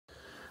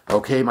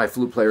Okay, my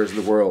flute players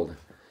of the world,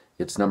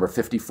 it's number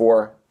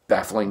 54,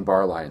 Baffling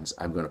Bar Lines.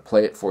 I'm going to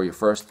play it for you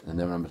first, and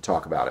then I'm going to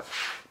talk about it.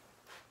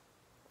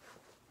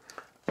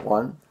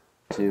 1,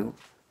 2,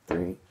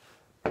 3,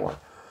 4.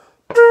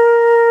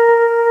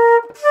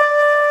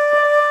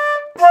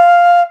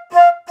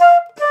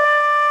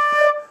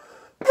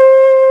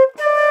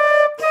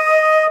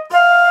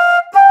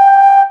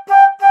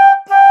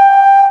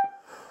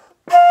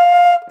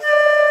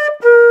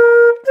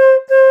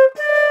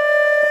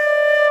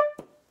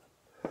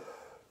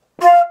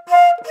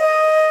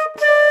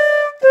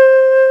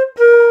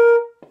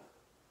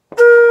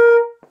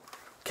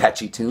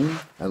 Catchy tune.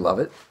 I love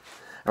it.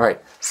 All right,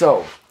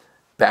 so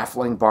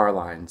baffling bar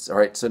lines. All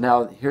right, so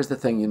now here's the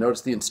thing. You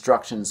notice the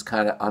instructions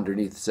kind of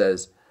underneath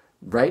says,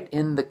 write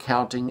in the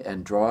counting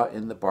and draw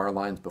in the bar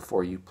lines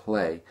before you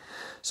play.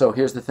 So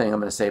here's the thing I'm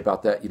going to say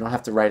about that. You don't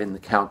have to write in the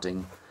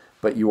counting,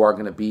 but you're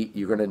going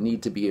to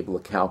need to be able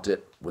to count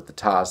it with the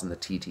tas and the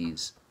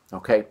TTs.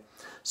 Okay?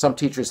 Some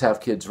teachers have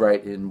kids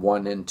write in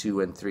 1 and 2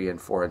 and 3 and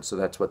 4, and so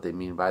that's what they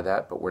mean by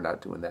that, but we're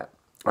not doing that.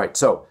 All right,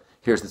 so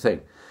here's the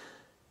thing.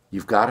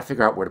 You've got to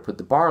figure out where to put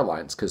the bar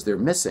lines because they're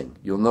missing.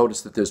 You'll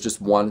notice that there's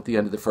just one at the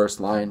end of the first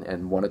line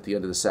and one at the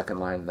end of the second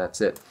line, and that's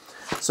it.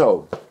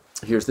 So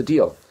here's the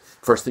deal.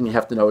 First thing you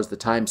have to know is the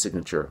time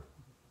signature.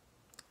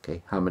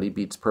 Okay, how many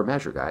beats per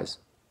measure, guys?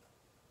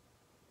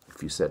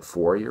 If you said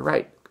 4, you're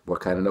right.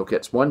 What kind of note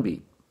gets 1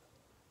 beat?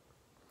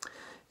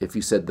 If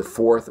you said the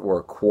fourth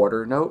or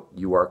quarter note,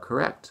 you are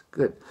correct.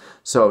 Good.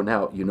 So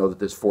now you know that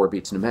there's 4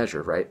 beats in a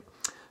measure, right?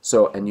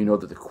 So, and you know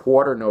that the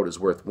quarter note is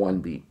worth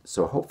 1 beat.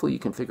 So hopefully you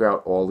can figure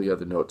out all the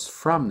other notes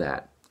from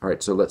that. All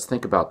right, so let's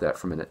think about that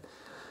for a minute.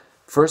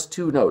 First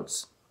 2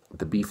 notes,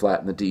 the B flat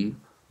and the D,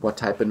 what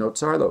type of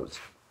notes are those?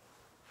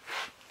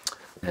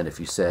 And if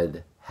you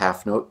said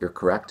half note, you're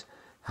correct.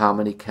 How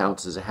many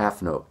counts as a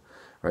half note?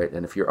 Right?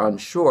 And if you're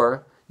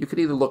unsure, you could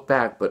either look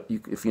back, but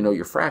if you know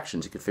your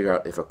fractions, you could figure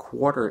out if a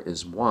quarter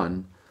is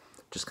 1,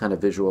 just kind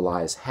of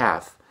visualize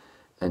half,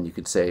 and you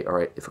could say, all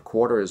right, if a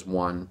quarter is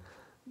 1,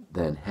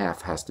 then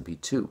half has to be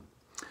 2.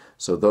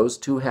 So those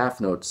 2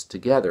 half notes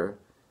together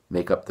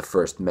make up the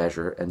first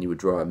measure, and you would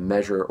draw a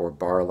measure or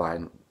bar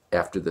line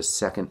after the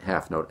second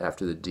half note,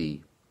 after the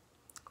D.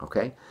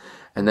 Okay?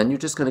 And then you're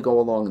just going to go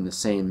along in the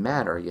same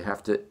manner. You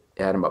have to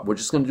add them up. We're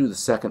just going to do the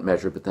second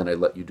measure, but then I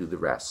let you do the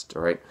rest.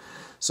 All right?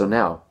 So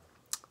now,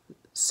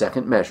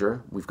 second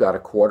measure, we've got a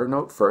quarter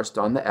note first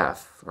on the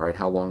F. All right,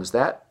 how long is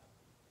that?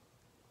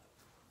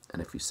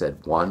 And if you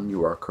said 1,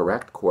 you are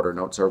correct. Quarter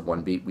notes are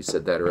 1 beat. We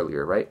said that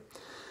earlier, right?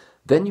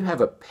 Then you have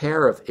a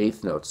pair of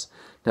eighth notes.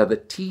 Now the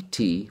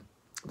TT,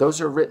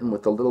 those are written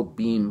with a little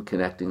beam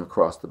connecting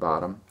across the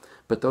bottom,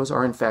 but those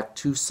are in fact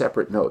 2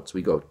 separate notes.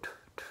 We go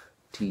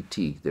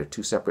TT. They're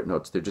 2 separate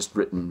notes. They're just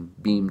written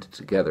beamed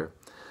together.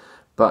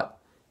 But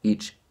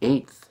each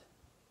eighth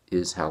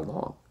is how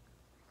long?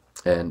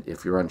 And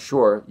if you're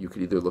unsure, you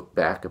could either look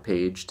back a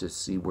page to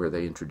see where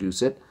they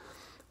introduce it,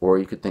 or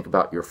you could think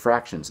about your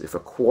fractions. If a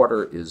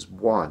quarter is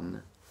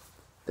 1,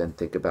 then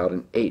think about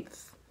an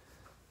eighth.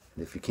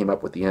 And if you came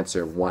up with the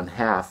answer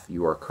 1/2,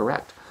 you are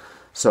correct.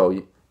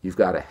 So you've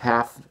got a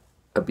half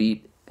a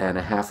beat and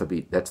a half a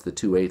beat. That's the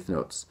 2 eighth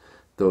notes.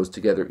 Those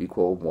together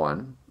equal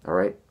 1, all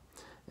right?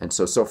 And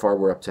so far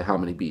we're up to how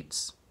many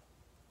beats?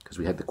 Because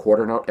we had the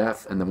quarter note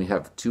F, and then we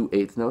have 2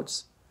 eighth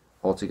notes.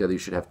 Altogether you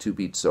should have 2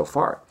 beats so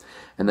far.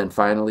 And then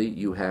finally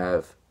you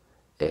have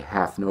a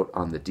half note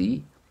on the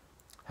D.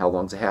 How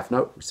long's a half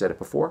note? We said it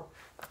before.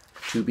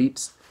 2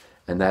 beats.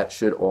 And that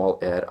should all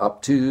add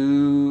up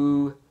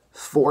to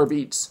 4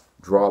 beats.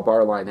 Draw a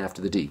bar line after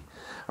the D.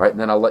 All right, and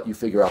then I'll let you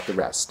figure out the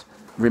rest.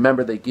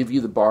 Remember, they give you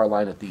the bar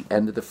line at the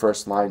end of the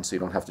first line, so you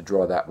don't have to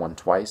draw that one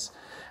twice.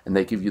 And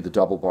they give you the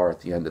double bar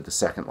at the end of the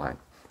second line.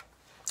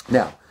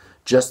 Now,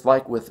 just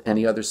like with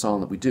any other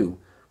song that we do,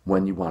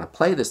 when you want to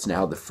play this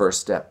now, the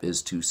first step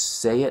is to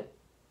say it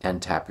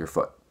and tap your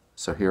foot.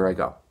 So here I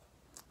go.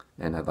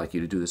 And I'd like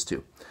you to do this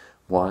too.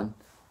 1,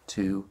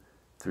 2,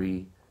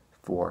 3,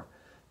 4.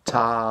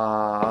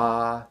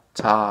 Ta,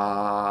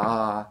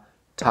 ta,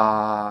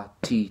 ta,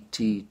 ti,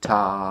 ti,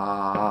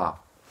 ta.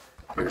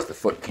 Here's the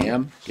foot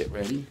cam. Get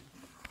ready.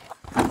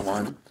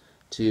 1,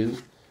 2,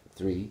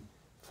 3,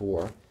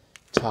 4.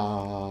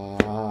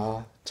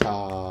 Ta,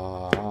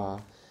 ta,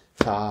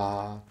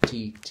 ta,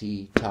 ti,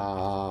 ti, ta.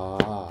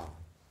 All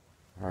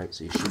right,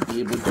 so you should be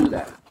able to do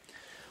that.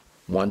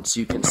 Once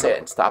you can say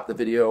it, stop the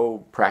video,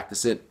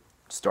 practice it,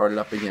 start it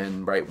up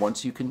again, right?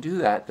 Once you can do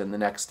that, then the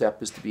next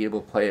step is to be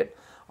able to play it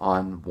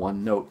on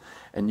 1 note,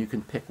 and you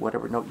can pick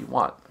whatever note you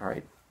want, all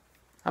right?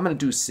 I'm going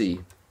to do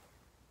C.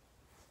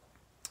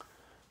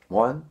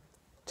 1,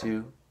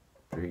 2,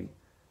 3,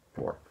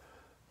 4.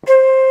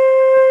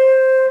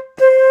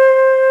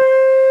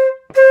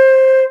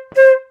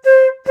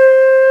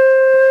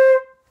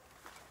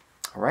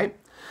 All right?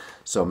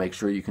 So make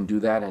sure you can do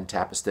that and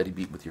tap a steady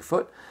beat with your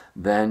foot.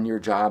 Then your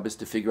job is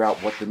to figure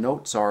out what the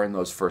notes are in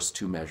those first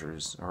 2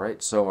 measures. All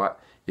right? So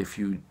if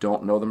you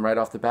don't know them right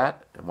off the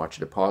bat, I want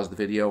you to pause the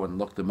video and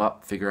look them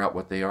up, figure out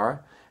what they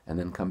are, and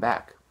then come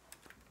back.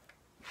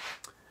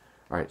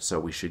 All right, so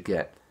we should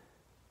get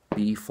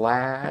B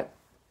flat,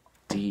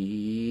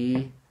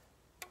 D,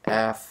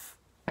 F,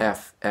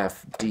 F,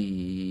 F,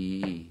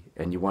 D.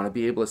 And you want to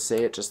be able to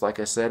say it just like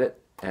I said it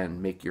and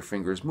make your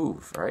fingers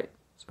move, all right?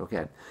 So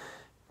again,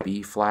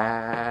 B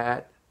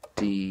flat,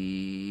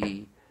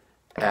 D,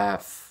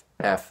 F,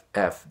 F,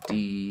 F,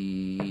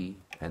 D.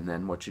 And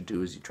then what you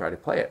do is you try to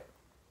play it.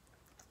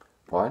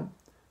 1,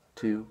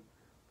 2,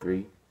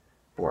 3,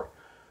 4.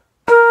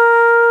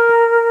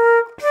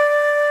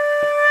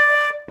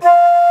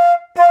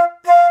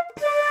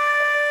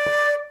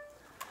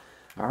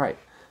 All right,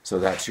 so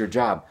that's your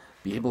job.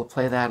 Be able to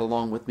play that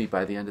along with me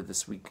by the end of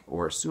this week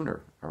or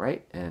sooner, all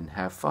right? And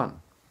have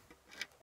fun.